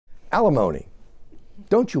Alimony.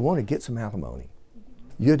 Don't you want to get some alimony?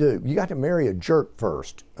 You do. You got to marry a jerk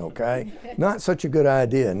first, okay? Not such a good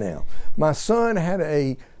idea now. My son had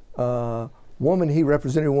a woman he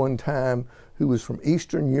represented one time who was from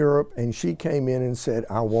Eastern Europe, and she came in and said,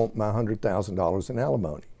 I want my $100,000 in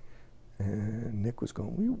alimony. And Nick was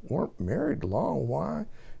going, we weren't married long. Why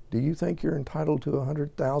do you think you're entitled to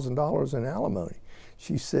 $100,000 in alimony?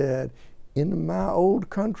 She said, in my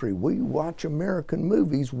old country, we watch American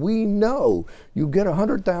movies. We know you get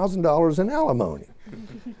 $100,000 in alimony.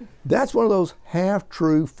 That's one of those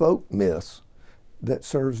half-true folk myths that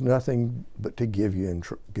serves nothing but to get you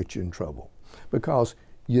in trouble, because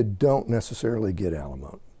you don't necessarily get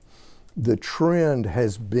alimony. The trend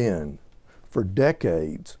has been for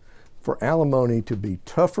decades for alimony to be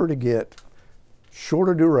tougher to get,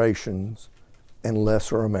 shorter durations, and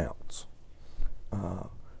lesser amounts.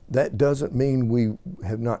 That doesn't mean we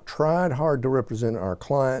have not tried hard to represent our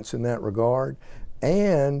clients in that regard.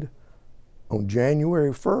 And on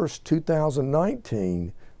January 1st,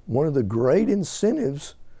 2019, one of the great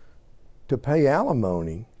incentives to pay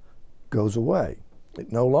alimony goes away.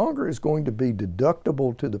 It no longer is going to be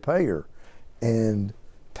deductible to the payer and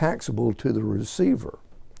taxable to the receiver.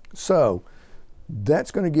 So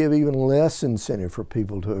that's going to give even less incentive for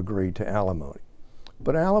people to agree to alimony.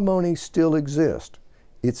 But alimony still exists.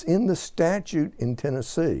 It's in the statute in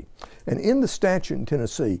Tennessee. And in the statute in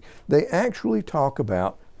Tennessee, they actually talk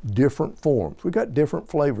about different forms. We've got different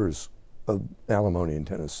flavors of alimony in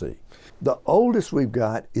Tennessee. The oldest we've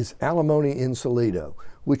got is alimony in solido,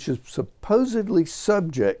 which is supposedly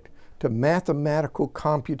subject to mathematical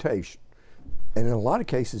computation. And in a lot of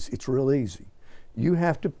cases, it's real easy. You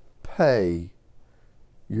have to pay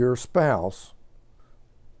your spouse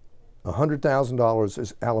 $100,000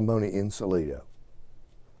 as alimony in solido.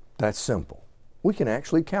 That's simple. We can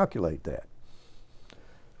actually calculate that.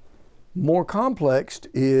 More complex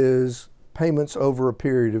is payments over a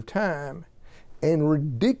period of time, and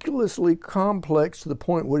ridiculously complex to the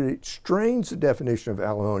point where it strains the definition of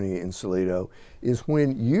alimony in solido is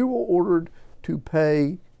when you are ordered to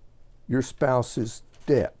pay your spouse's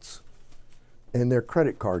debts and their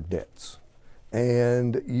credit card debts.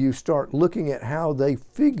 And you start looking at how they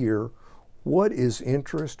figure what is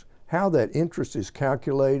interest, how that interest is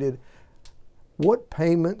calculated, what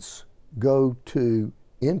payments go to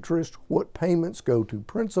interest, what payments go to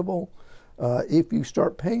principal. If you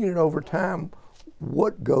start paying it over time,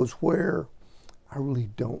 what goes where? I really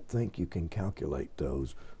don't think you can calculate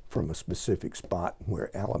those from a specific spot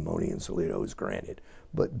where alimony in solido is granted.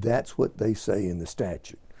 But that's what they say in the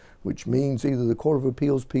statute, which means either the Court of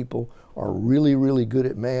Appeals people are really, really good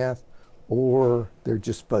at math, or they're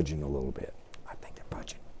just fudging a little bit. I think they're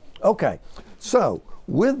fudging. Okay, so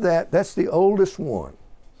with that, that's the oldest one.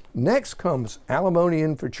 Next comes alimony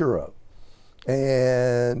in futuro.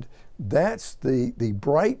 And that's the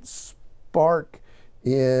bright spark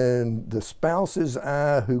in the spouse's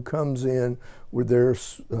eye who comes in with their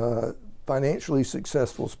financially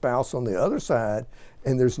successful spouse on the other side,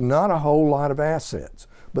 and there's not a whole lot of assets,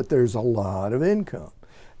 but there's a lot of income.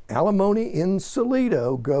 Alimony in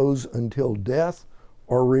solido goes until death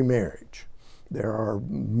or remarriage. There are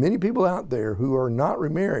many people out there who are not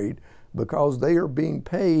remarried because they are being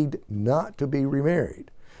paid not to be remarried.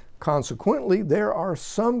 Consequently, there are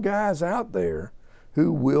some guys out there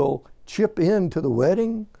who will chip into the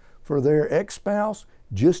wedding for their ex-spouse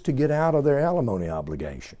just to get out of their alimony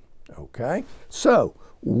obligation, okay? So,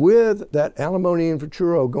 with that alimony in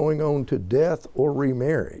futuro going on to death or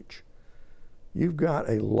remarriage, you've got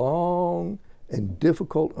a long and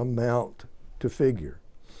difficult amount to figure.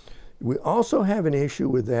 We also have an issue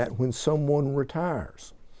with that when someone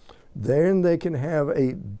retires. Then they can have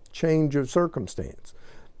a change of circumstance.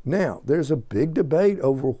 Now, there's a big debate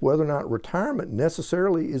over whether or not retirement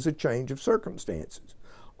necessarily is a change of circumstances.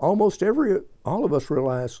 Almost all of us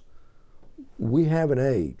realize we have an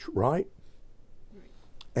age, right?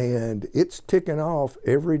 And it's ticking off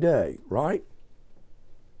every day, right?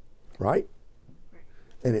 Right?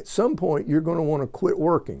 And at some point, you're going to want to quit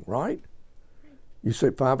working, right? You say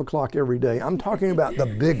 5 o'clock every day. I'm talking about the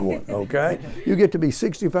big one, okay? You get to be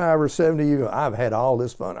 65 or 70, you go, I've had all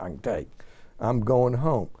this fun I can take. I'm going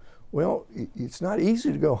home. Well, it's not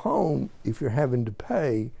easy to go home if you're having to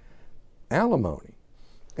pay alimony.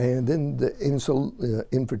 And then the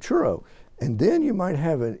in futuro. And then you might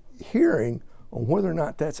have a hearing on whether or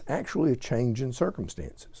not that's actually a change in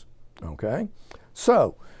circumstances, okay?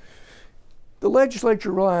 So, the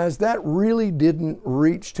legislature realized that really didn't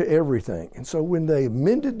reach to everything. And so when they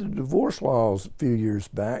amended the divorce laws a few years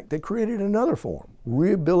back, they created another form,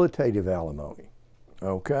 rehabilitative alimony,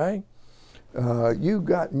 okay? You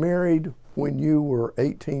got married when you were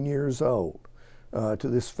 18 years old to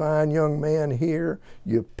this fine young man here.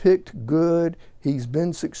 You picked good. He's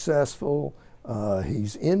been successful.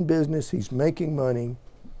 He's in business. He's making money.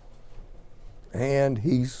 And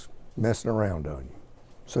he's messing around on you.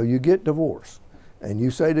 So you get divorced. And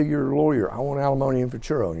you say to your lawyer, I want alimony and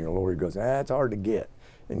futuro. And your lawyer goes, that's hard to get.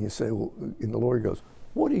 And you say, well, and the lawyer goes,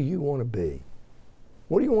 what do you want to be?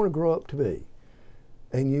 What do you want to grow up to be?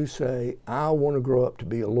 And you say, I want to grow up to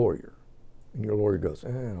be a lawyer. And your lawyer goes,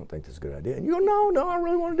 I don't think that's a good idea. And you go, no, I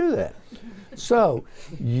really want to do that. So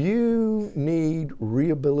you need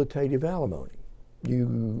rehabilitative alimony.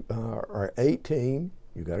 You are 18,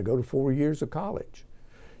 you got to go to 4 years of college.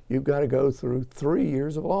 You've got to go through 3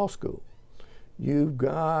 years of law school. You've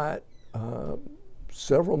got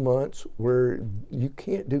several months where you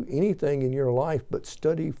can't do anything in your life but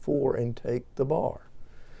study for and take the bar.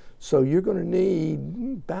 So you're going to need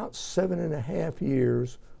about 7.5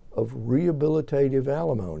 years of rehabilitative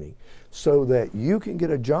alimony so that you can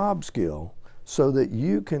get a job skill so that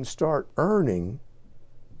you can start earning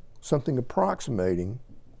something approximating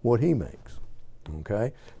what he makes.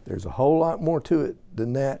 Okay? There's a whole lot more to it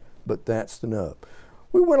than that, but that's the nub.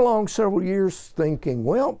 We went along several years thinking,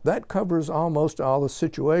 well, that covers almost all the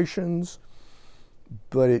situations,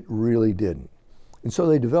 but it really didn't. And so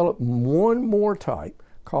they developed one more type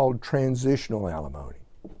called transitional alimony.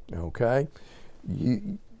 Okay?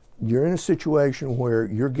 You're in a situation where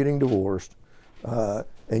you're getting divorced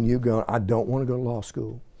and you're going, I don't want to go to law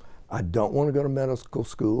school. I don't want to go to medical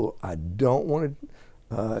school. I don't want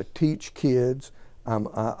to teach kids. I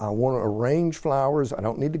want to arrange flowers. I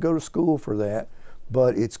don't need to go to school for that,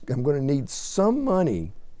 but I'm going to need some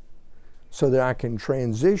money so that I can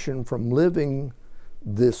transition from living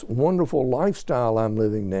this wonderful lifestyle I'm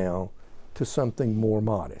living now to something more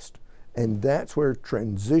modest. And that's where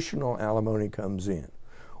transitional alimony comes in.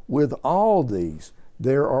 With all these,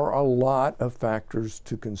 there are a lot of factors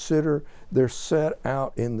to consider. They're set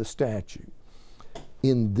out in the statute.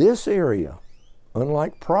 In this area,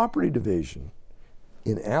 unlike property division,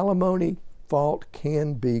 in alimony, fault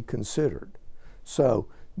can be considered. So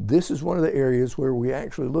this is one of the areas where we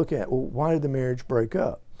actually look at, well, why did the marriage break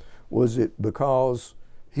up? Was it because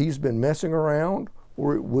he's been messing around?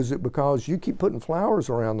 Or was it because you keep putting flowers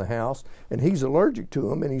around the house and he's allergic to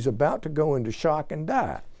them and he's about to go into shock and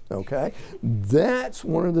die? Okay? That's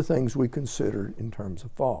one of the things we consider in terms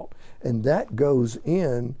of fault. And that goes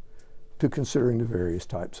in to considering the various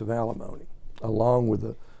types of alimony, along with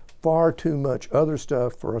the far too much other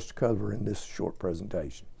stuff for us to cover in this short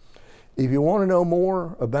presentation. If you want to know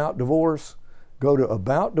more about divorce, go to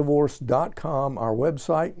aboutdivorce.com, our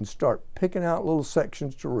website, and start picking out little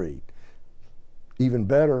sections to read. Even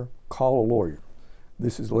better, call a lawyer.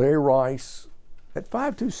 This is Larry Rice at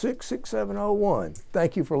 526-6701.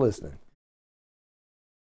 Thank you for listening.